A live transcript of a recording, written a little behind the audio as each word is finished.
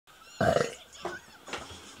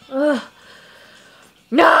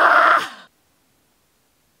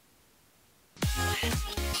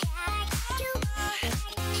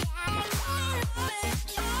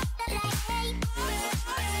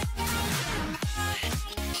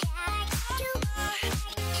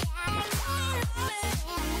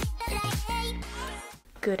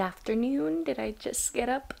Good afternoon. Did I just get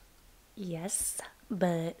up? Yes,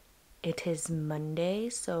 but it is Monday,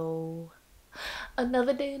 so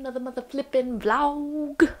another day, another mother flippin'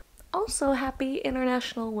 vlog. Also, happy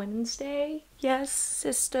International Women's Day. Yes,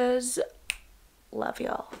 sisters, love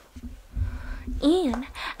y'all. And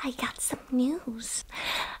I got some news.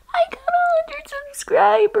 I got 100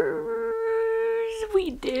 subscribers.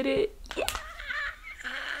 We did it. Yeah.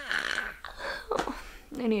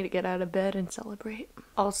 I need to get out of bed and celebrate.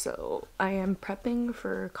 Also, I am prepping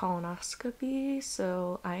for colonoscopy,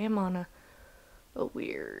 so I am on a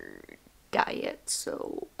weird diet,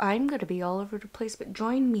 so I'm gonna be all over the place, but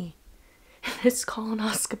join me in this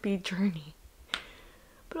colonoscopy journey.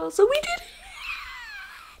 But also, we did it!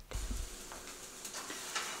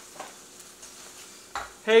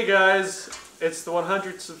 Hey guys, it's the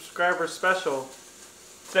 100 subscriber special.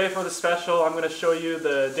 Today for the special, I'm gonna show you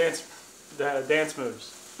the dance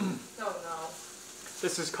moves. Oh no.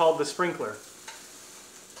 This is called the sprinkler.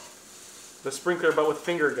 The sprinkler but with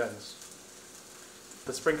finger guns.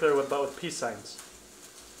 The sprinkler but with peace signs.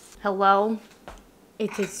 Hello.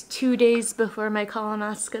 It is 2 days before my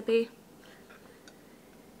colonoscopy.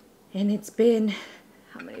 And it's been,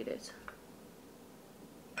 how many days?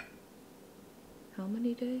 How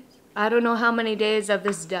many days? I don't know how many days of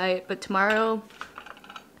this diet, but tomorrow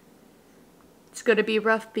it's gonna be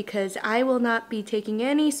rough because I will not be taking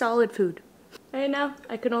any solid food. Right now,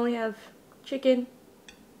 I can only have chicken,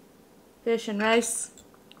 fish, and rice.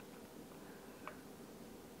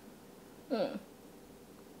 I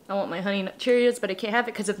want my Honey Nut Cheerios, but I can't have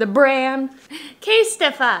it because of the brand.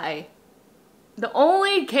 Casetify. The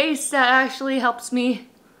only case that actually helps me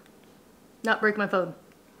not break my phone.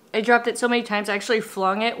 I dropped it so many times, I actually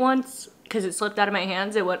flung it once because it slipped out of my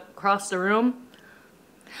hands. It went across the room.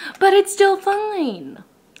 But it's still fine.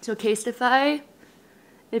 So Casetify,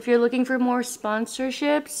 if you're looking for more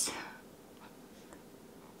sponsorships,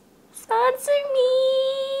 sponsor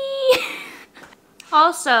me.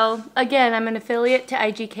 Also, again, I'm an affiliate to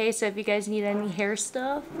IGK, so if you guys need any hair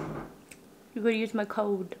stuff, you're gonna use my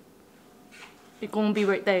code. It's gonna be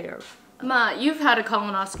right there. Ma, you've had a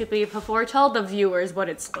colonoscopy before. Tell the viewers what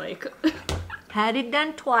it's like. Had it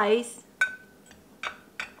done twice.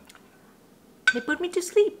 They put me to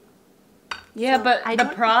sleep. Yeah, So but I the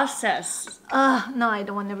don't- process. No, I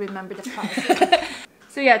don't want to remember the process.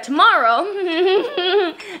 So yeah, tomorrow,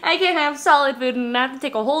 I can have solid food and I have to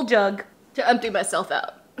take a whole jug to empty myself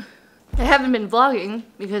out. I haven't been vlogging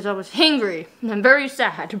because I was hangry and I'm very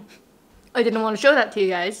sad. I didn't want to show that to you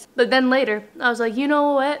guys. But then later, I was like, you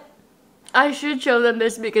know what? I should show them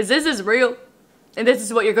this because this is real. And this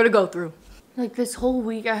is what you're gonna go through. Like this whole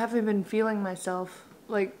week, I haven't been feeling myself.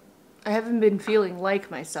 Like, I haven't been feeling like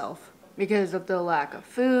myself because of the lack of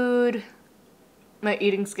food. My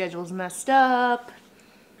eating schedule's messed up.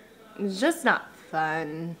 It's just not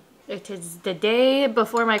fun. It is the day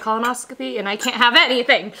before my colonoscopy and I can't have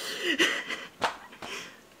anything.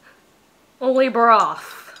 Only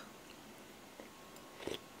broth.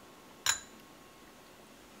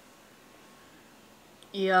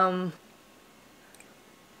 Yum.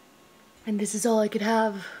 And this is all I could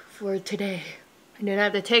have for today. And then I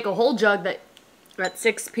have to take a whole jug at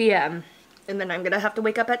 6 p.m. And then I'm gonna have to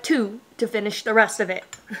wake up at 2 to finish the rest of it.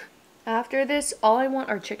 After this, all I want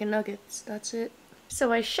are chicken nuggets. That's it.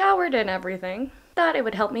 So I showered and everything. Thought it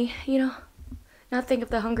would help me, you know, not think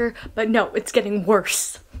of the hunger. But no, it's getting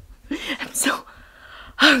worse. I'm so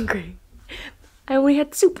hungry. I only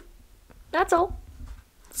had soup. That's all.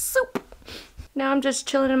 Soup. Now I'm just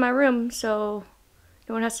chilling in my room, so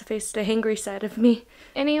no one has to face the hangry side of me.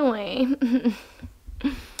 Anyway,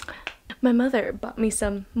 my mother bought me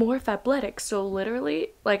some more Fabletics, so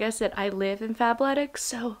literally, like I said, I live in Fabletics,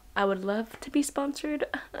 so I would love to be sponsored.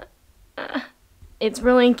 It's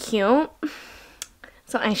really cute,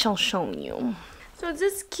 so I shall show you. So it's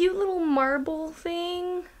this cute little marble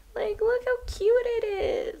thing. Like, look how cute it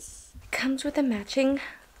is. It comes with a matching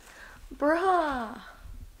bra.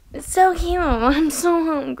 It's so cute. I'm so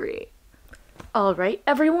hungry. All right,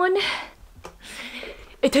 everyone.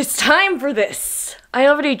 It is time for this. I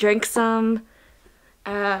already drank some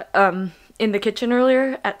in the kitchen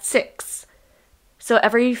earlier at 6. So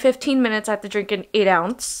every 15 minutes I have to drink an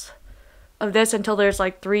 8-ounce of this until there's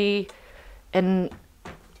like 3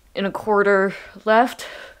 1/4 left.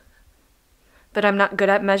 But I'm not good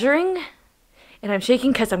at measuring. And I'm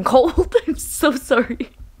shaking because I'm cold. I'm so sorry.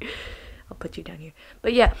 I'll put you down here.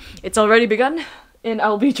 But yeah, it's already begun. And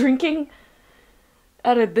I'll be drinking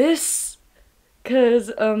out of this. Because,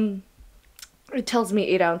 it tells me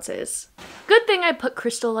 8 ounces. Good thing I put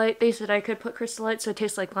Crystal Light. They said I could put Crystal Light so it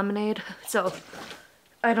tastes like lemonade. So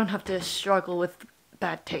I don't have to struggle with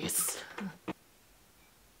bad taste.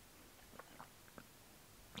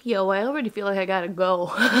 Yo, I already feel like I gotta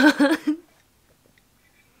go.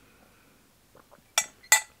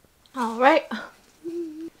 All right.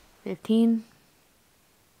 15.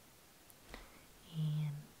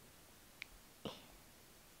 And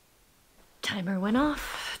timer went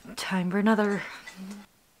off. Time for another.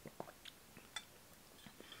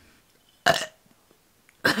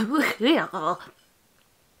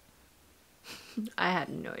 I had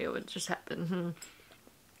no idea what just happened.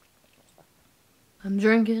 I'm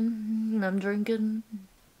drinking.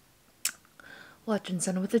 Watching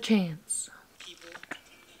Son with a Chance.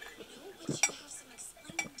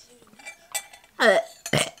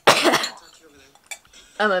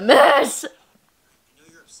 I'm a mess. I know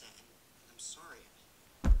you're upset, and I'm sorry.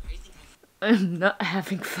 How do you think I'm not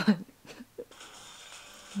having fun.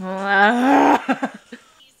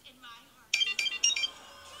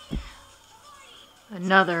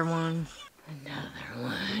 Another one.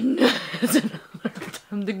 It's another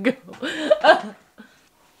time to go.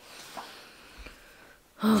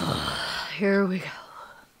 Here we go.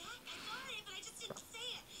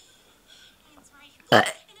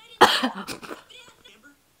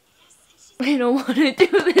 I don't want to do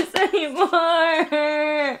this anymore.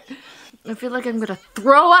 I feel like I'm gonna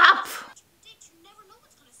throw up.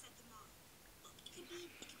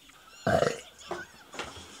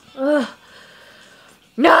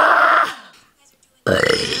 No!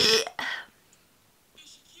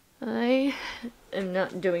 I am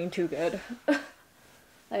not doing too good.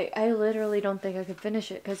 Like, I literally don't think I could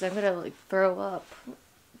finish it because I'm gonna, like, throw up.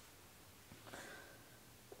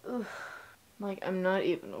 Ugh. Like, I'm not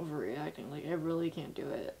even overreacting. Like, I really can't do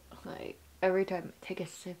it. Like, every time I take a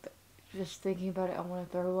sip, just thinking about it, I want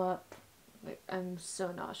to throw up. Like, I'm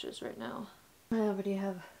so nauseous right now.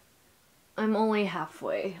 I'm only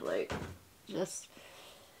halfway. Like, just...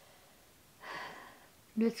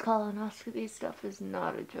 This colonoscopy stuff is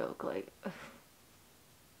not a joke. Like,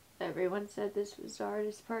 everyone said this was the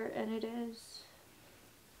hardest part, and it is.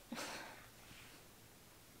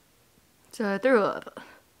 So I threw up.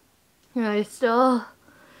 And I still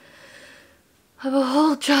have a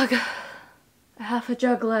whole jug, half a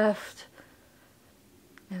jug left.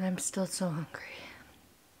 And I'm still so hungry.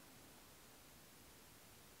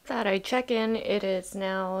 Thought I'd check in. It is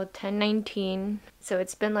now 10:19. So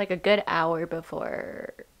it's been like a good hour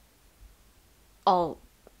before all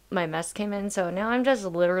my mess came in. So now I'm just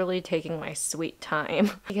literally taking my sweet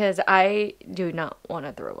time because I do not want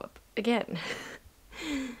to throw up again.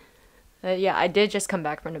 Yeah, I did just come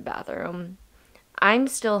back from the bathroom. I'm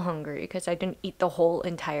still hungry because I didn't eat the whole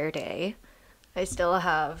entire day. I still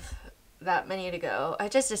have that many to go. I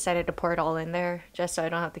just decided to pour it all in there just so I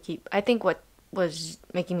don't have to keep... I think what was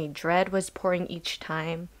making me dread was pouring each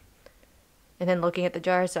time and then looking at the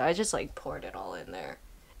jar, so I just like poured it all in there.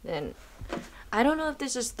 Then I don't know if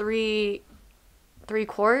this is three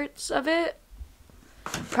quarts of it.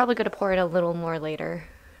 Probably gonna pour it a little more later,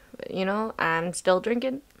 but you know, I'm still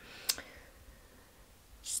drinking.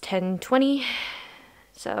 It's 10:20,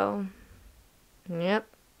 so yep,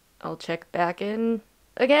 I'll check back in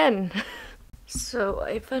again. So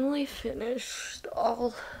I finally finished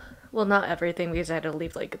all, well, not everything because I had to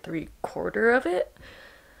leave like 3/4 of it,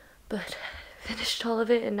 but finished all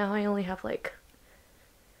of it, and now I only have like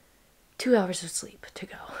 2 hours of sleep to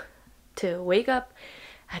go, to wake up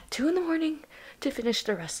at 2 in the morning to finish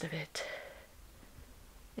the rest of it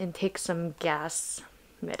and take some gas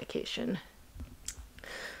medication.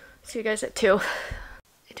 See you guys at 2.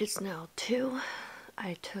 It is now 2.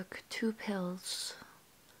 I took 2 pills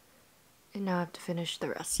and now I have to finish the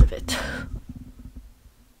rest of it.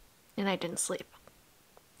 And I didn't sleep.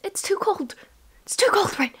 It's too cold. It's too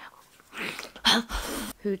cold right now.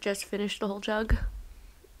 Who just finished the whole jug?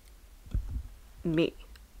 Me.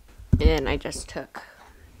 And I just took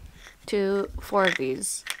 4 of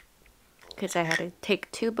these because I had to take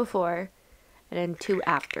 2 before and then 2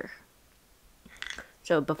 after.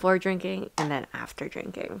 So before drinking and then after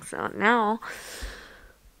drinking. So now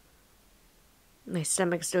my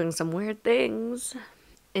stomach's doing some weird things.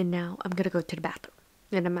 And now I'm gonna go to the bathroom.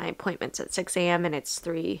 And my appointment's at 6 a.m. and it's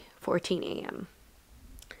 3:14 a.m.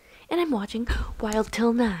 And I'm watching Wild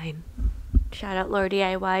Till 9. Shout out Laura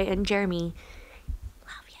DIY and Jeremy.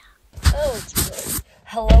 Love ya. Oh, it's good.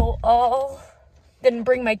 Hello all. Didn't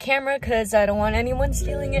bring my camera because I don't want anyone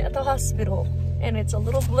stealing it at the hospital. And it's a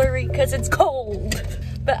little blurry because it's cold.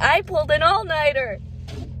 But I pulled an all-nighter.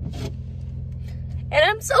 And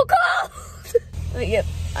I'm so cold. But yep,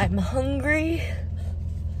 I'm hungry.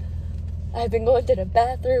 I've been going to the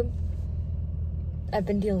bathroom. I've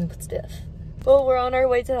been dealing with stuff. Well, we're on our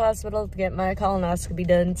way to the hospital to get my colonoscopy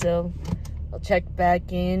done, so I'll check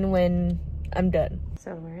back in when I'm done.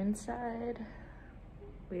 So we're inside.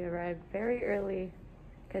 We arrived very early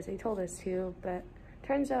because they told us to, but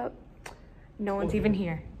turns out no one's even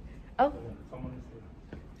here. Oh,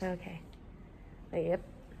 okay. Yep.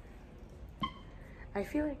 I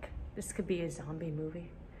feel like this could be a zombie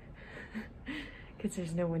movie because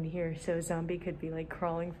there's no one here, so a zombie could be like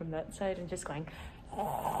crawling from that side and just going.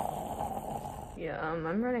 Yeah,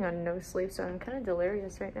 I'm running on no sleep, so I'm kind of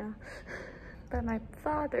delirious right now. But my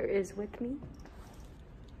father is with me.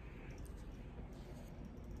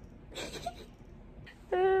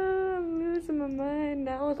 I'm losing my mind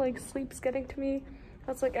now. Like sleep's getting to me.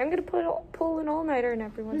 I was like, I'm gonna pull an all-nighter, and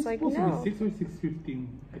everyone's like, no. 6 or 6:15.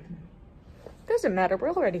 Doesn't matter. We're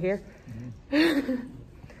already here.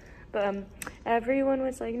 But everyone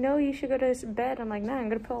was like, no, you should go to bed. I'm like, nah, I'm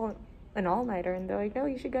gonna pull an all-nighter, and they're like, no,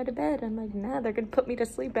 you should go to bed. I'm like, nah, they're gonna put me to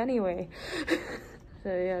sleep anyway.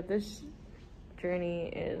 So yeah, this journey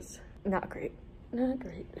is not great. Not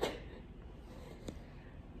great.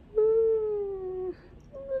 Ooh,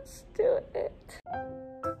 let's do it.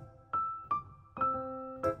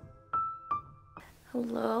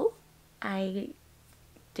 Hello. I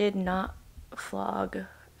did not vlog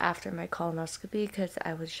after my colonoscopy because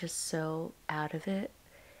I was just so out of it.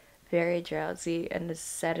 Very drowsy, and the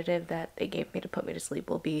sedative that they gave me to put me to sleep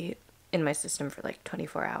will be in my system for like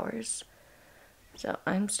 24 hours. So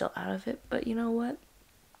I'm still out of it, but you know what?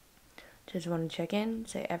 Just want to check in,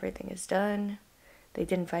 say everything is done. They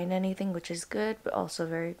didn't find anything, which is good, but also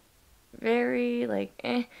very, very like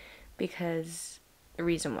because the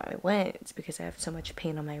reason why I went is because I have so much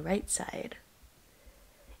pain on my right side.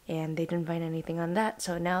 And they didn't find anything on that,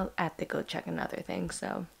 so now I have to go check another thing,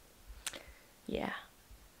 so yeah.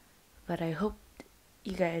 But I hope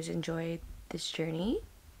you guys enjoyed this journey.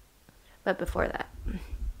 But before that,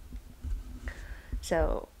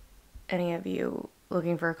 so any of you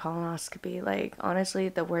looking for a colonoscopy, like honestly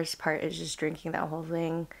the worst part is just drinking that whole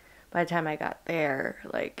thing. By the time I got there,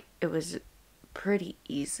 like it was pretty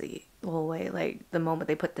easy the whole way. Like the moment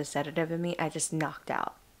they put the sedative in me, I just knocked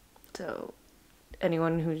out. So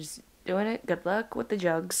anyone who's doing it, good luck with the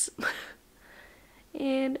jugs.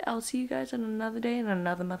 And I'll see you guys on another day in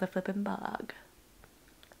another mother flipping bog.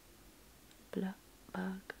 Blah,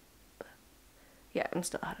 bog, blah. Yeah, I'm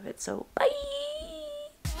still out of it, so bye!